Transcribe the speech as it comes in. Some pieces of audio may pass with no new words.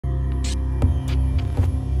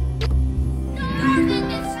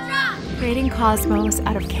Creating cosmos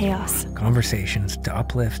out of chaos. Conversations to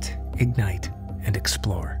uplift, ignite, and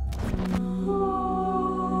explore.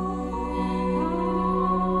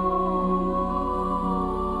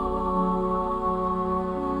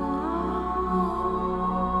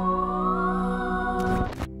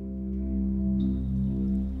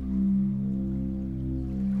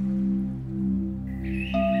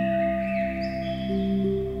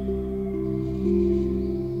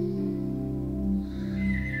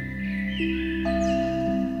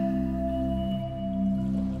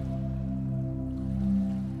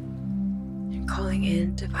 Calling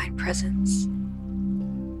in divine presence,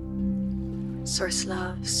 source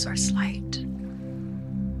love, source light.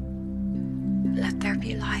 Let there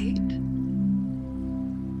be light.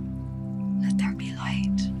 Let there be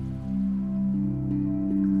light.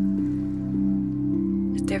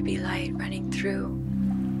 Let there be light running through,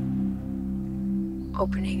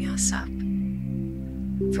 opening us up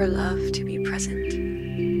for love to be present,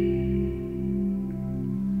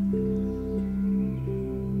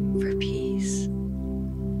 for peace,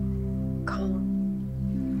 calm,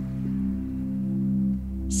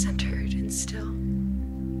 centered and still.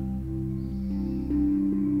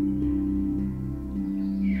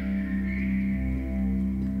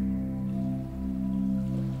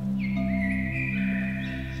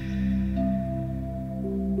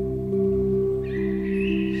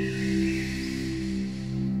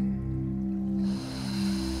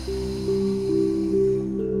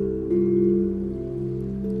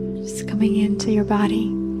 Coming into your body,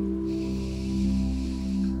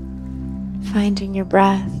 finding your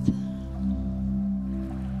breath,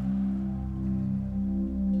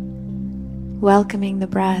 welcoming the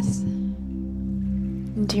breath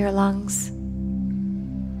into your lungs,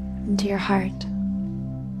 into your heart.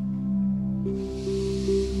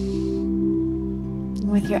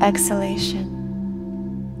 And with your exhalation,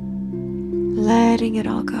 letting it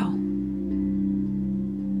all go.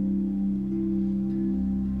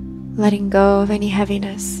 Letting go of any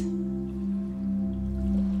heaviness,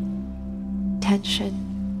 tension,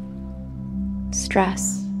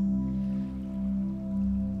 stress,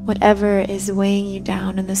 whatever is weighing you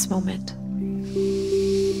down in this moment.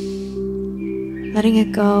 Letting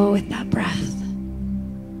it go with that breath.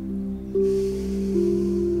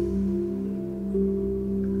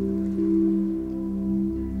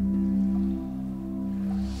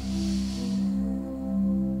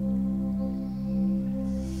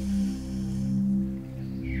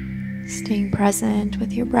 Staying present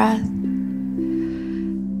with your breath.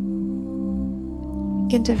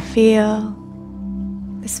 Begin to feel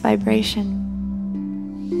this vibration.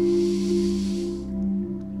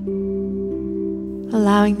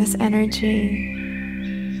 Allowing this energy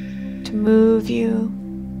to move you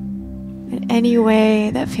in any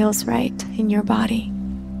way that feels right in your body.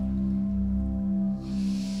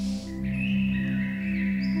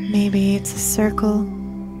 Maybe it's a circle.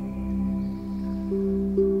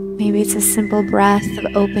 Maybe it's a simple breath of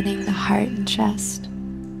opening the heart and chest.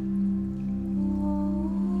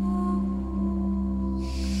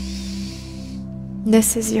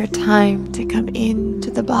 This is your time to come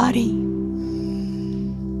into the body.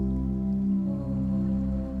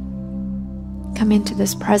 Come into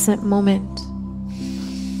this present moment.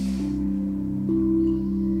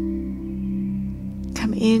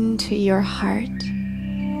 Come into your heart.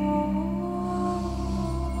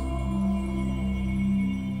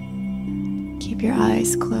 Keep your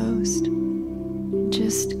eyes closed.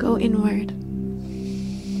 Just go inward.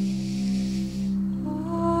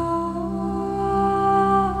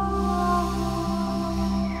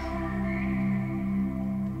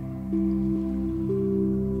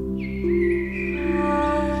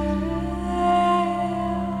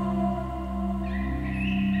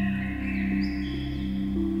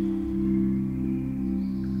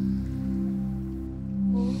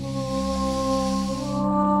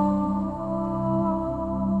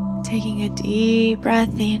 Taking a deep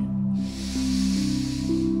breath in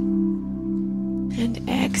and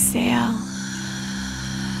exhale.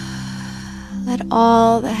 Let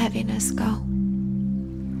all the heaviness go.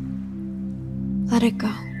 Let it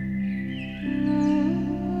go.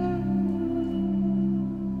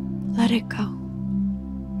 Let it go.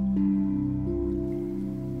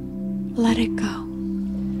 Let it go.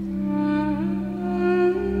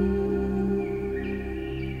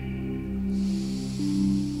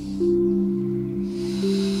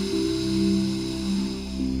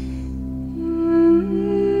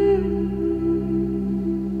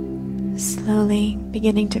 Slowly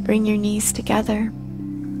beginning to bring your knees together.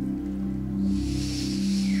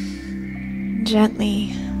 Gently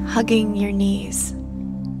hugging your knees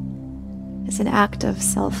as an act of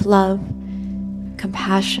self-love,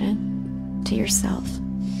 compassion to yourself.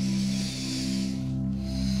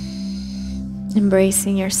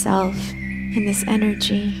 Embracing yourself in this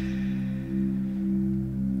energy,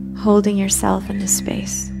 holding yourself in this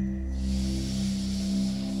space.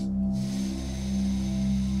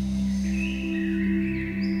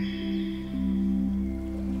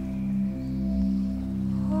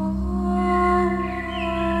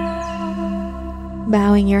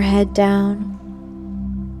 Bowing your head down,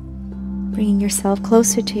 bringing yourself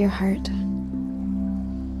closer to your heart.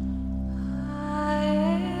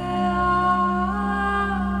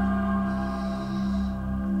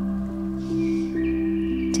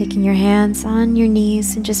 Taking your hands on your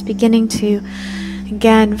knees and just beginning to,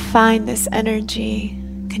 again, find this energy,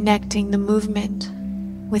 connecting the movement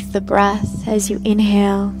with the breath as you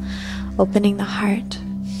inhale, opening the heart.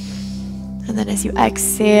 And then as you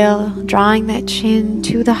exhale, drawing that chin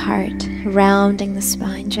to the heart, rounding the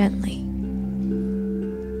spine gently.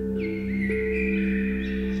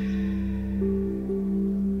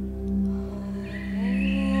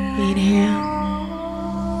 Inhale.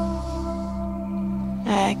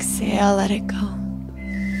 Exhale, let it go.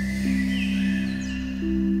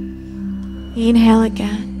 Inhale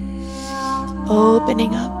again,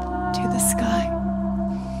 opening up to the sky.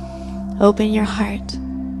 Open your heart.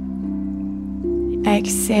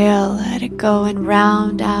 Exhale, let it go and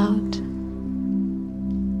round out.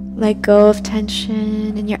 Let go of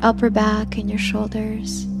tension in your upper back and your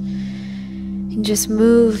shoulders. And just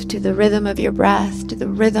move to the rhythm of your breath, to the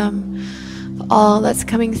rhythm of all that's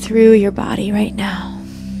coming through your body right now.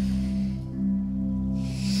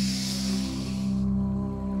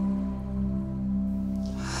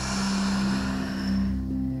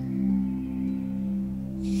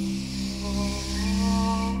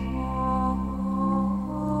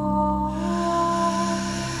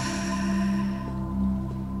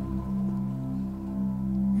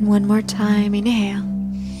 One more time, inhale.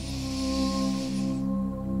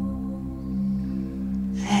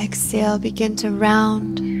 Exhale, begin to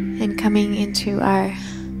round and coming into our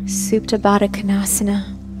Supta Baddha Konasana.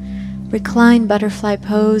 Recline butterfly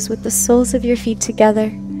pose with the soles of your feet together.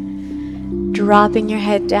 Dropping your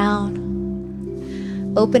head down.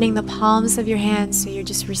 Opening the palms of your hands so you're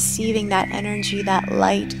just receiving that energy, that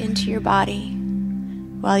light into your body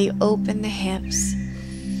while you open the hips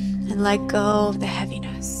and let go of the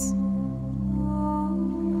heaviness.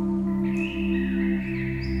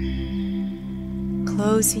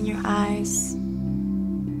 Closing your eyes,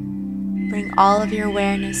 bring all of your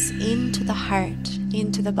awareness into the heart,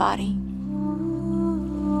 into the body.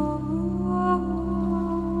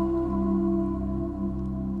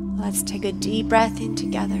 Let's take a deep breath in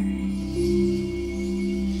together.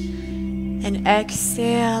 And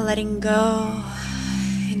exhale, letting go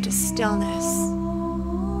into stillness.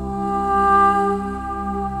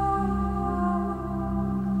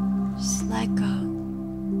 Just let go.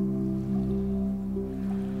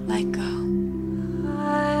 Let go.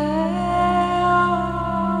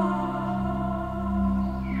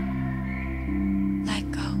 Let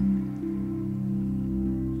go.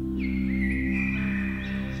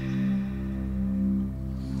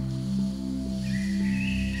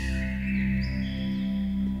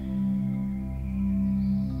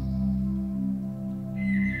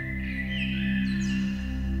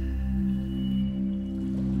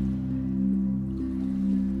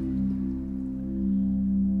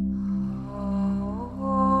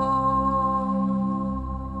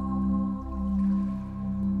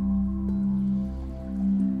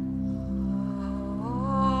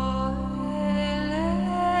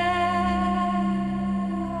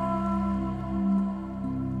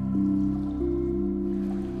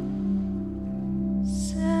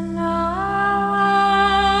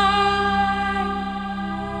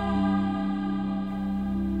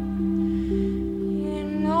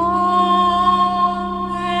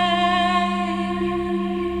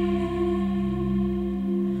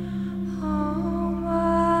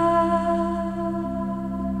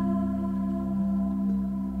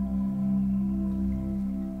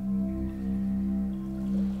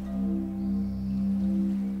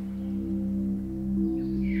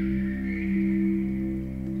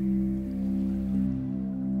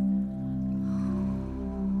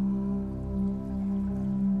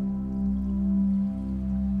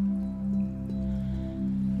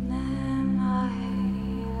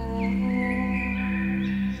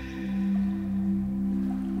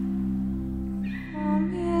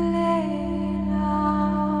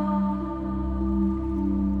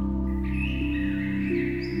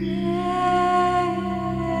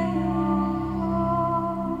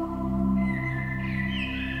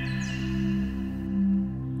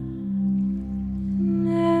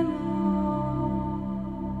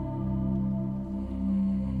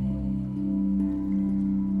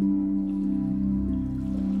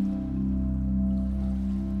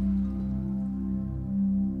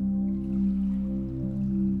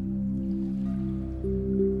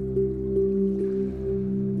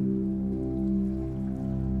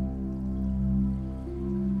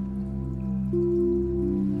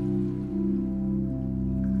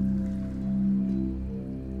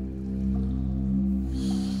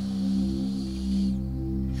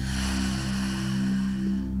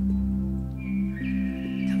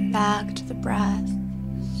 back to the breath.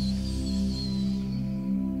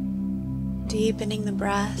 Deepening the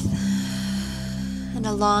breath and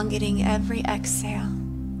elongating every exhale.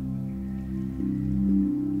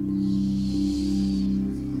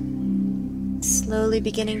 Slowly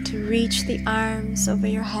beginning to reach the arms over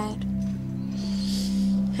your head.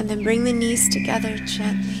 And then bring the knees together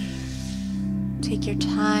gently. Take your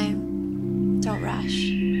time, don't rush.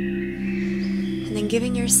 And then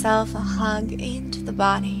giving yourself a hug into the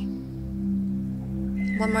body.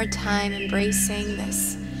 One more time, embracing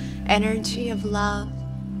this energy of love,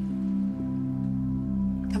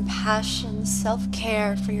 compassion,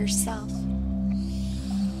 self-care for yourself.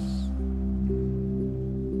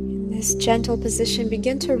 In this gentle position,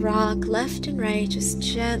 begin to rock left and right, just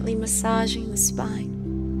gently massaging the spine.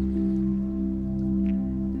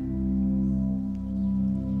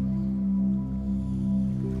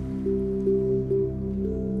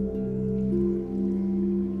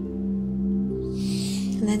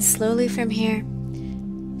 And then slowly from here,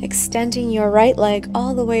 extending your right leg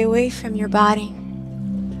all the way away from your body.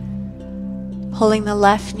 Pulling the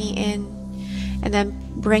left knee in, and then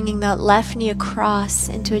bringing the left knee across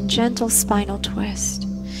into a gentle spinal twist.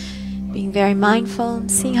 Being very mindful,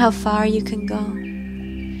 seeing how far you can go.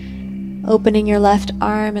 Opening your left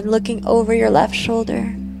arm and looking over your left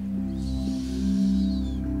shoulder.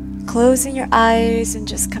 Closing your eyes and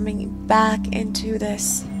just coming back into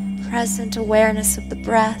this present awareness of the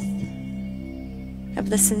breath, of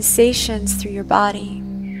the sensations through your body.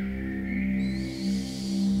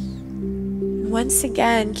 Once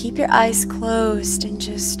again, keep your eyes closed and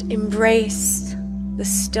just embrace the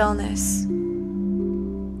stillness.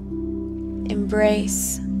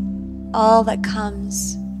 Embrace all that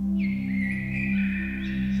comes.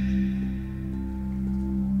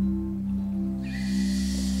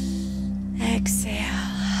 Exhale.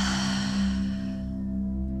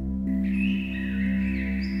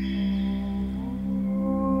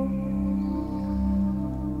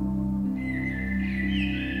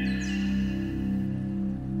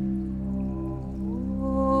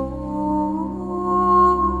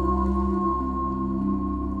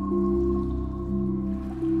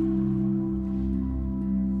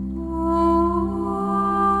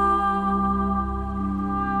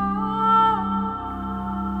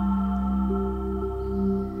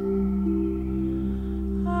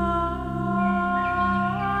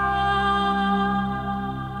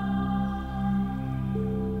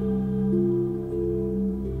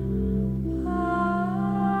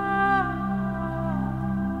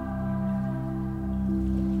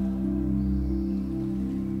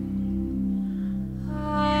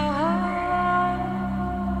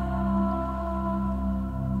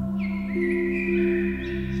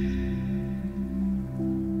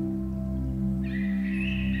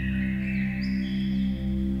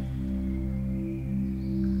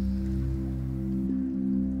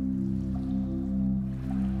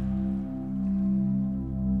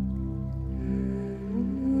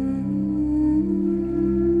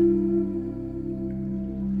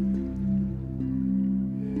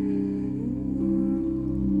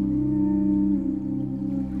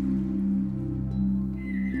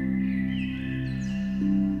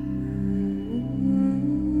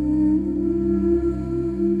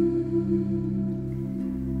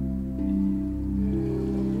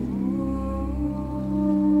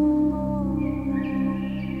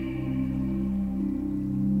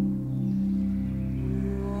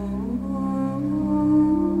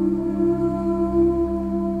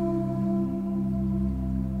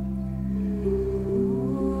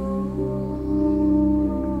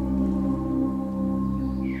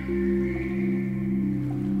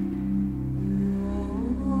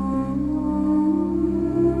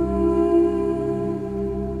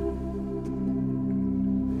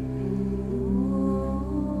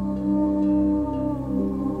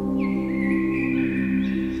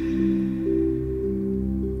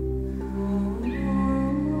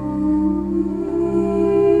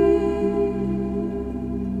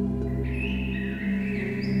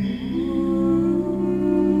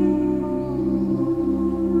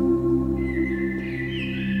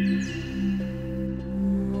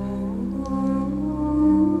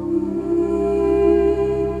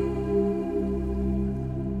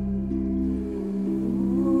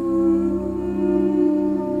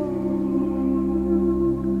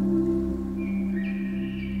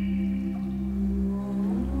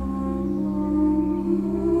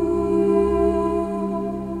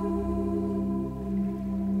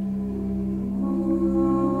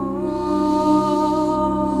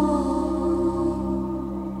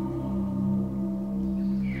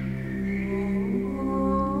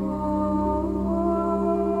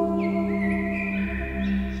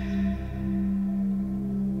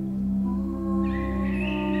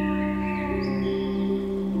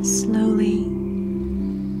 Slowly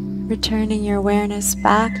returning your awareness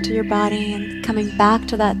back to your body and coming back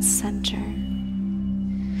to that center.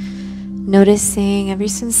 Noticing every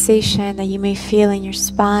sensation that you may feel in your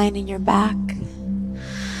spine and your back.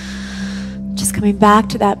 Just coming back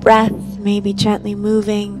to that breath, maybe gently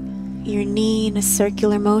moving your knee in a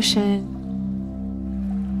circular motion.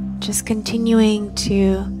 Just continuing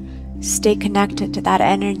to stay connected to that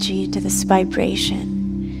energy, to this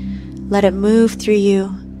vibration. Let it move through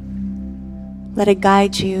you. Let it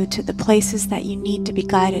guide you to the places that you need to be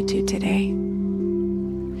guided to today.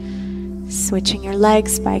 Switching your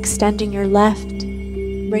legs by extending your left,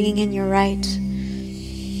 bringing in your right.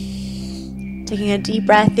 Taking a deep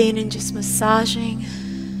breath in and just massaging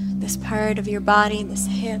this part of your body, this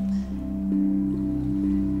hip.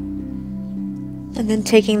 And then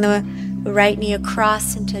taking the right knee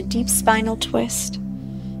across into a deep spinal twist.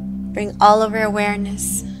 Bring all of our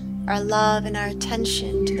awareness, our love, and our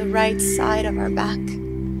attention to the right side of our back.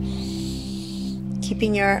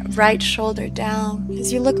 Keeping your right shoulder down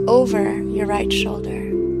as you look over your right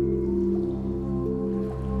shoulder.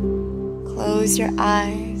 Close your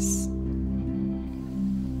eyes.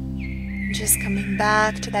 Just coming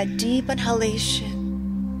back to that deep inhalation.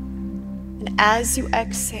 And as you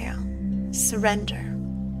exhale, surrender.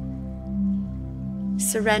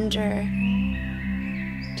 Surrender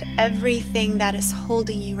to everything that is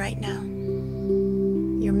holding you right now.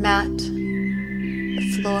 Your mat, the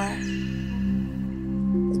floor,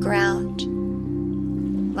 the ground,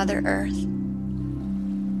 Mother Earth.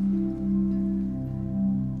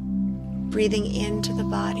 Breathing into the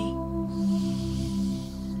body.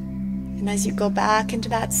 And as you go back into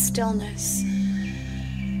that stillness,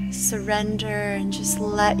 surrender and just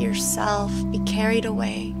let yourself be carried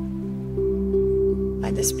away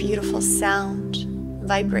by this beautiful sound,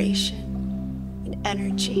 vibration, and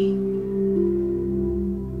energy.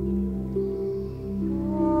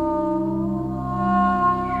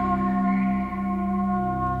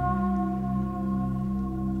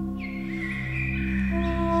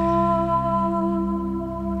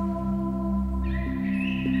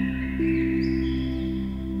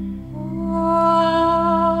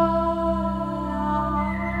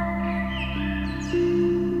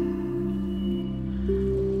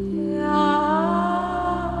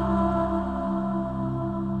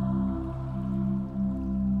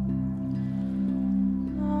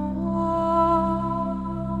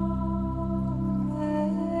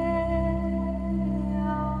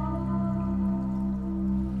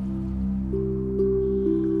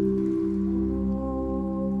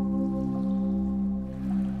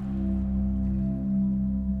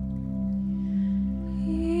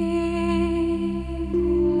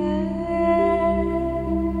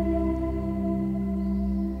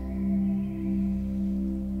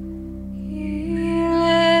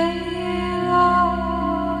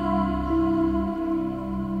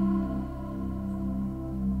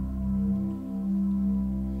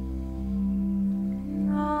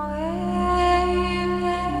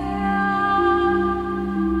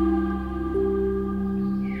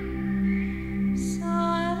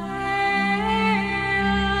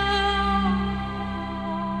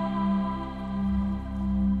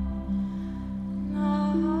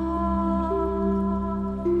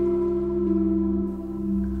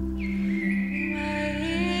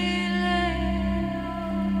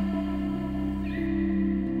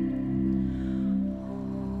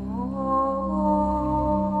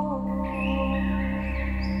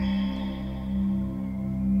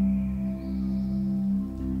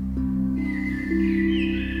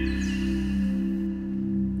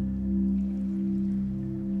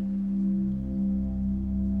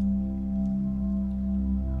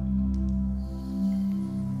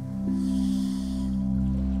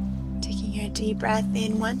 Deep breath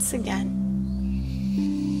in once again.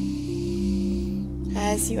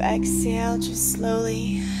 As you exhale, just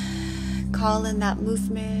slowly call in that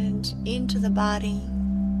movement into the body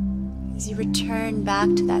as you return back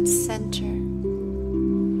to that center.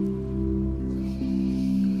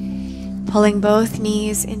 Pulling both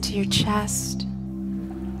knees into your chest.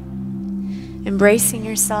 Embracing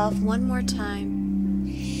yourself one more time.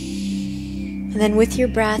 And then with your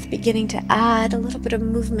breath, beginning to add a little bit of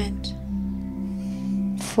movement.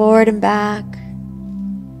 Forward and back,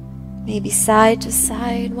 maybe side to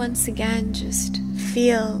side. Once again, just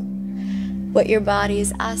feel what your body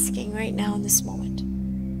is asking right now in this moment.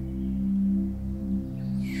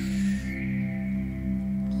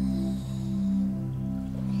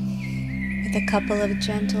 With a couple of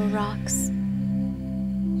gentle rocks.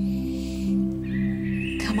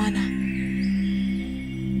 Come on up.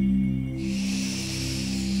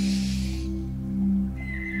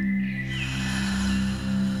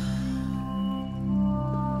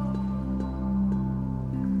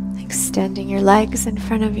 extending your legs in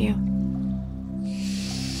front of you.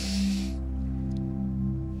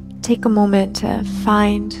 Take a moment to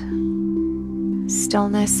find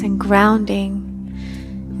stillness and grounding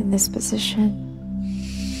in this position.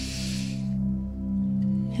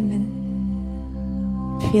 And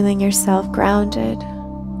then feeling yourself grounded,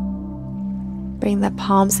 bring the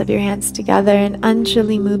palms of your hands together in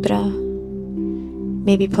Anjali Mudra,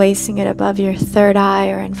 maybe placing it above your third eye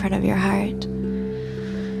or in front of your heart.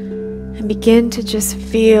 And begin to just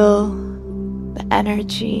feel the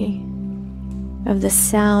energy of the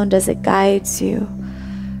sound as it guides you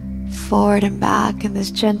forward and back in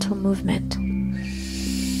this gentle movement.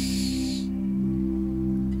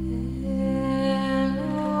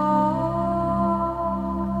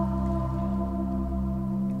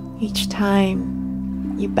 Each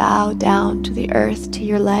time you bow down to the earth, to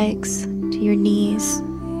your legs, to your knees,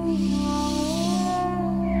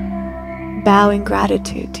 bow in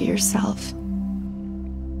gratitude to yourself,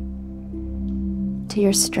 to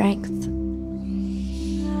your strength,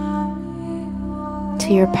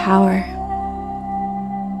 to your power.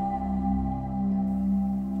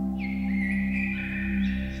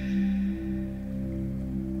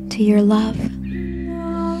 To your love,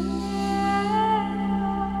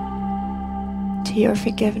 to your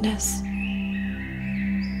forgiveness.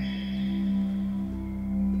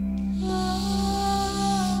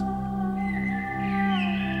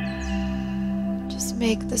 Just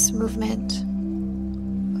make this movement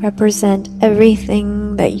represent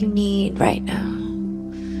everything that you need right now.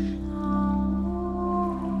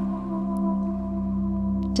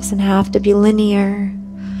 It doesn't have to be linear.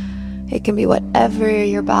 It can be whatever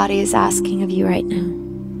your body is asking of you right now.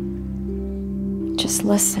 Just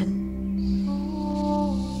listen.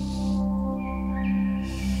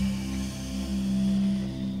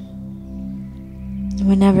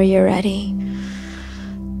 Whenever you're ready,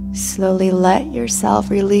 slowly let yourself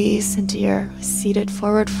release into your seated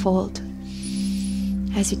forward fold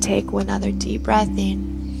as you take one other deep breath in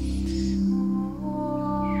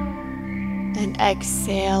and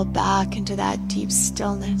exhale back into that deep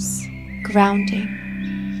stillness, grounding,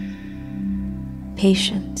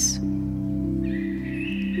 patience.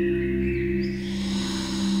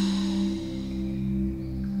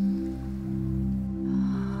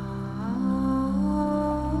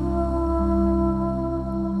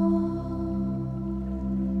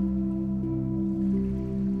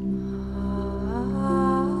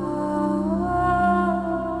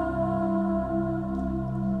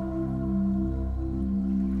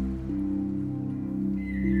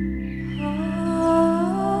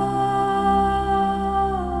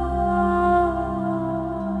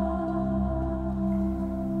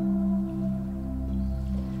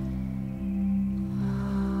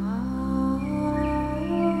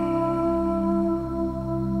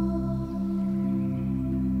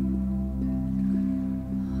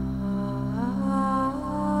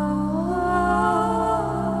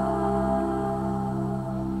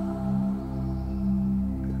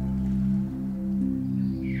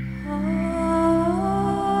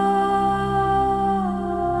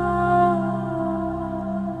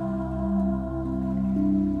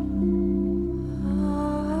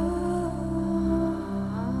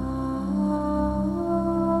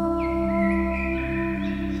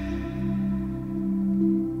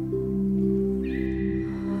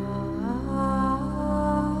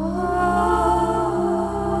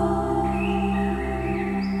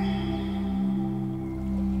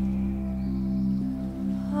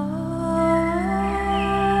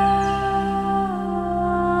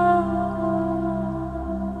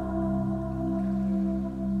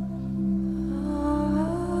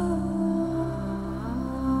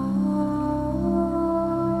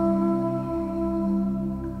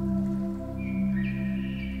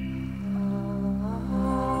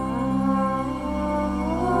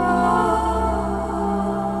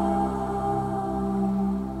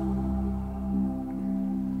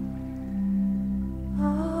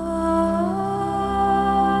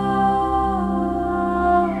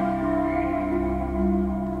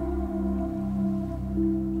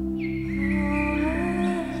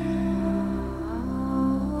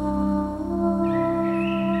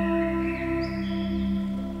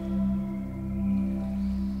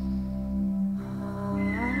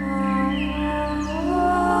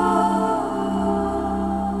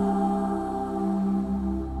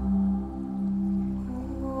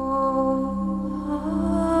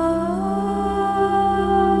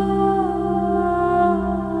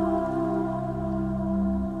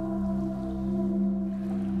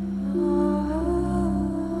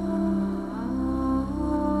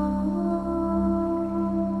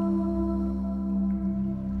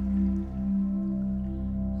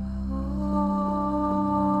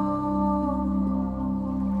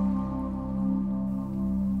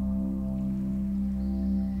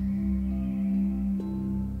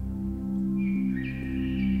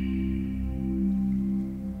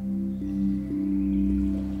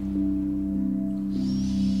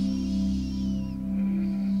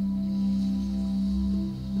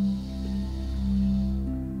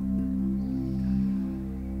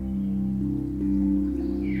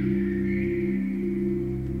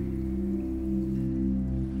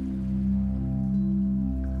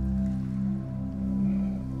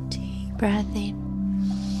 breath in.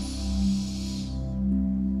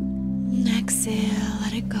 And exhale,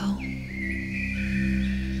 let it go.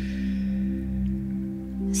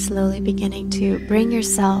 Slowly beginning to bring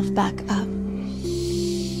yourself back up.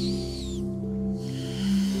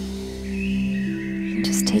 And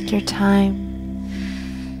just take your time.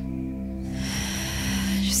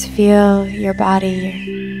 Just feel your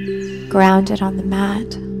body grounded on the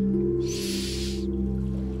mat.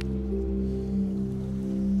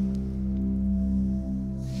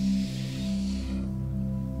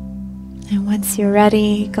 And once you're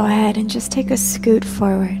ready, go ahead and just take a scoot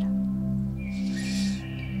forward.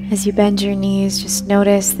 As you bend your knees, just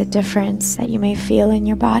notice the difference that you may feel in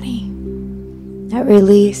your body. That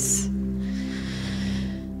release.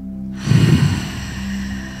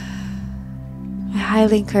 I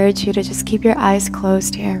highly encourage you to just keep your eyes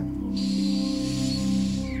closed here.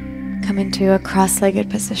 Come into a cross-legged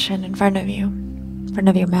position in front of you, in front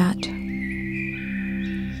of your mat.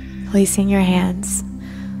 Placing your hands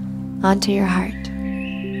onto your heart.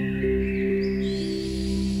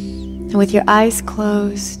 And with your eyes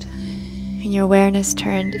closed and your awareness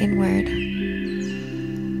turned inward,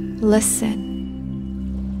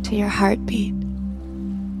 listen to your heartbeat.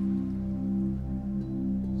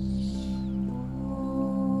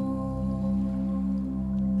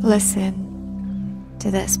 Listen to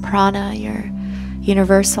this prana, your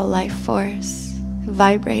universal life force,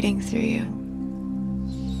 vibrating through you.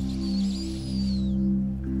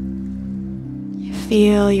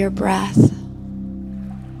 Feel your breath.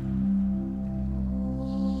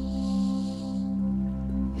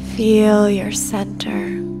 Feel your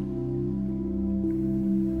center.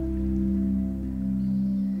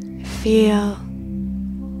 Feel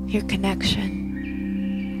your connection.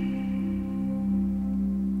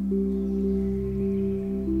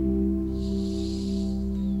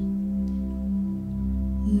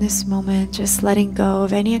 In this moment, just letting go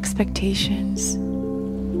of any expectations.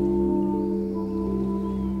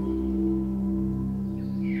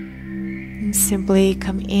 And simply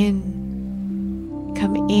come in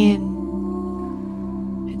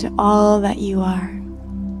into all that you are.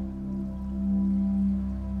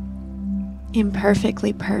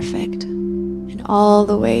 Imperfectly perfect in all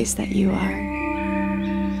the ways that you are.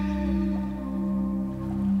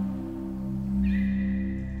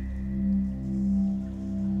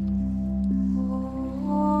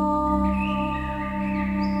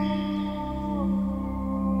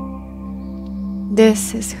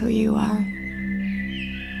 This is who you are.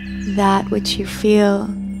 That which you feel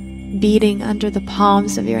beating under the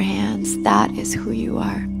palms of your hands, that is who you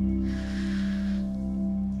are.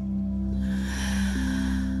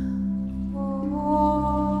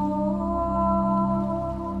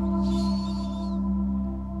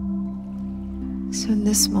 So in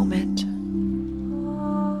this moment,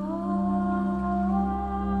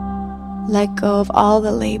 let go of all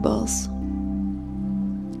the labels,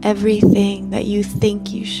 everything that you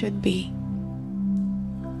think you should be.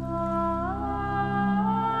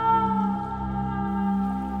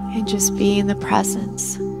 And just be in the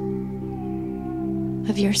presence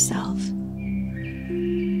of yourself,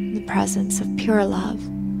 in the presence of pure love,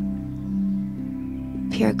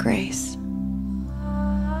 pure grace.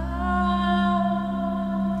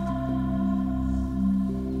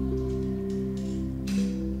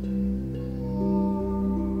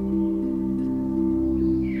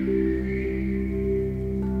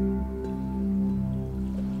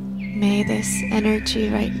 May this energy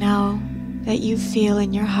right now that you feel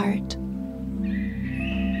in your heart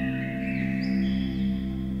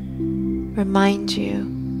remind you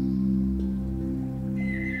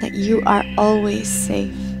that you are always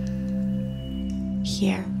safe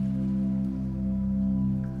here,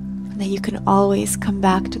 and that you can always come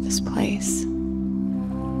back to this place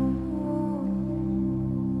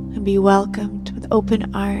and be welcomed with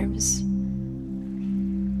open arms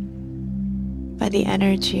by the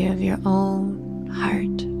energy of your own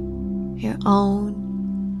heart, your own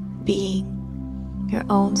being, your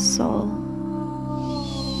own soul.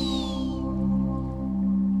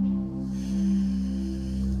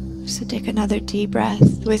 So take another deep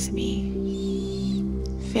breath with me.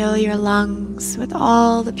 Fill your lungs with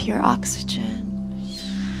all the pure oxygen.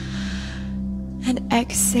 And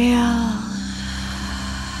exhale.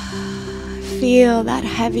 Feel that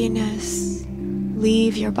heaviness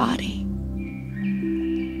leave your body.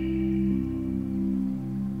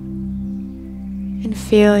 And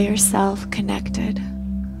feel yourself connected,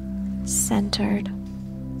 centered,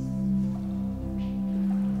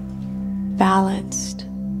 balanced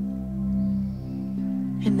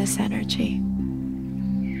in this energy.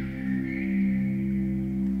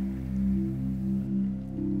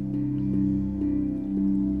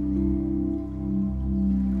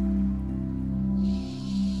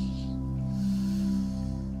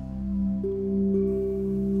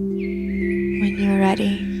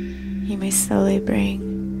 ready, you may slowly bring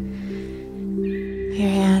your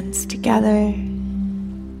hands together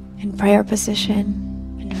in prayer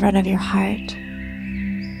position in front of your heart.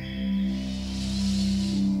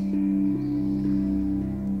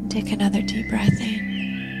 Take another deep breath in.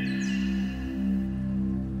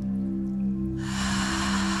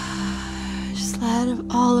 Just let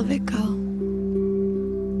all of it go.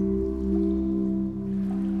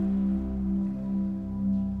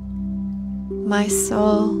 My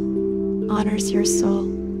soul honors your soul.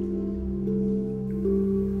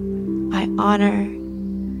 I honor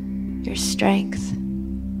your strength,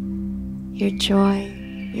 your joy,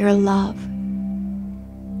 your love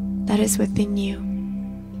that is within you,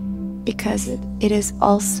 because it is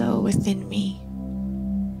also within me.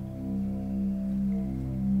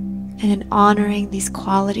 And in honoring these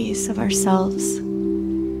qualities of ourselves,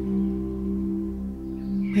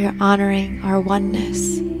 we are honoring our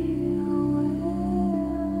oneness,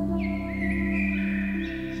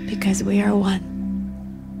 because we are one.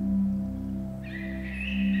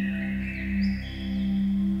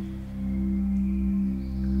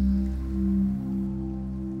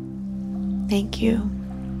 Thank you.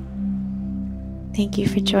 Thank you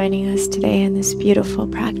for joining us today in this beautiful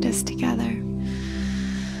practice together.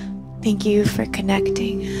 Thank you for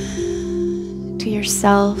connecting to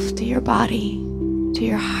yourself, to your body, to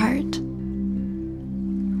your heart,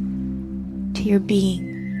 to your being.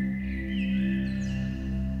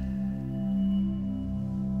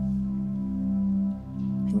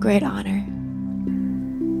 In great honor,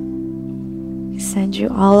 we send you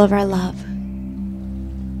all of our love.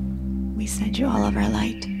 We send you all of our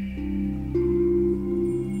light.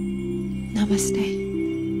 Namaste.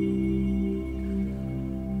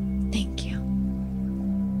 Thank you.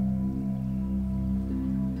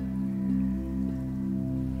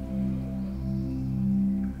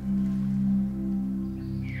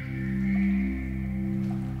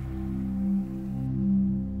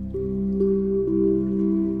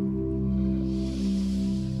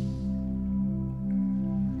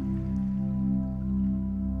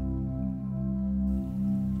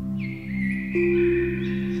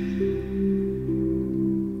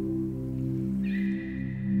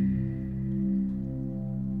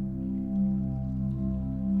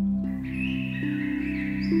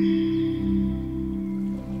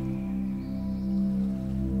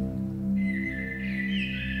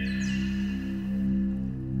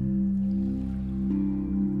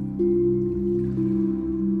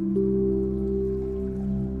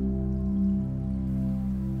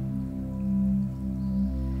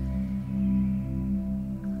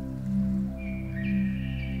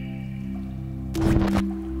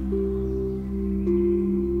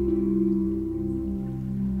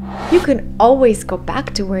 You can always go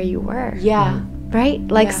back to where you were. Yeah. Right?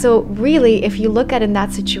 Like, Yeah. so really, if you look at in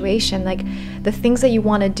that situation, like the things that you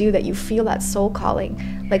want to do, that you feel that soul calling,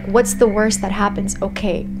 like what's the worst that happens?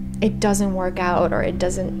 Okay, it doesn't work out, or it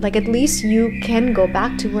doesn't, like at least you can go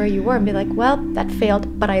back to where you were and be like, well, that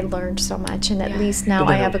failed, but I learned so much, and at least now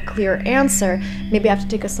I have a clear answer. Maybe I have to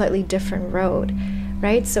take a slightly different road.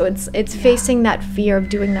 Right? So it's facing that fear of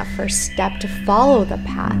doing that first step to follow the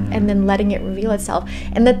path and then letting it reveal itself.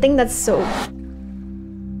 And the thing that's so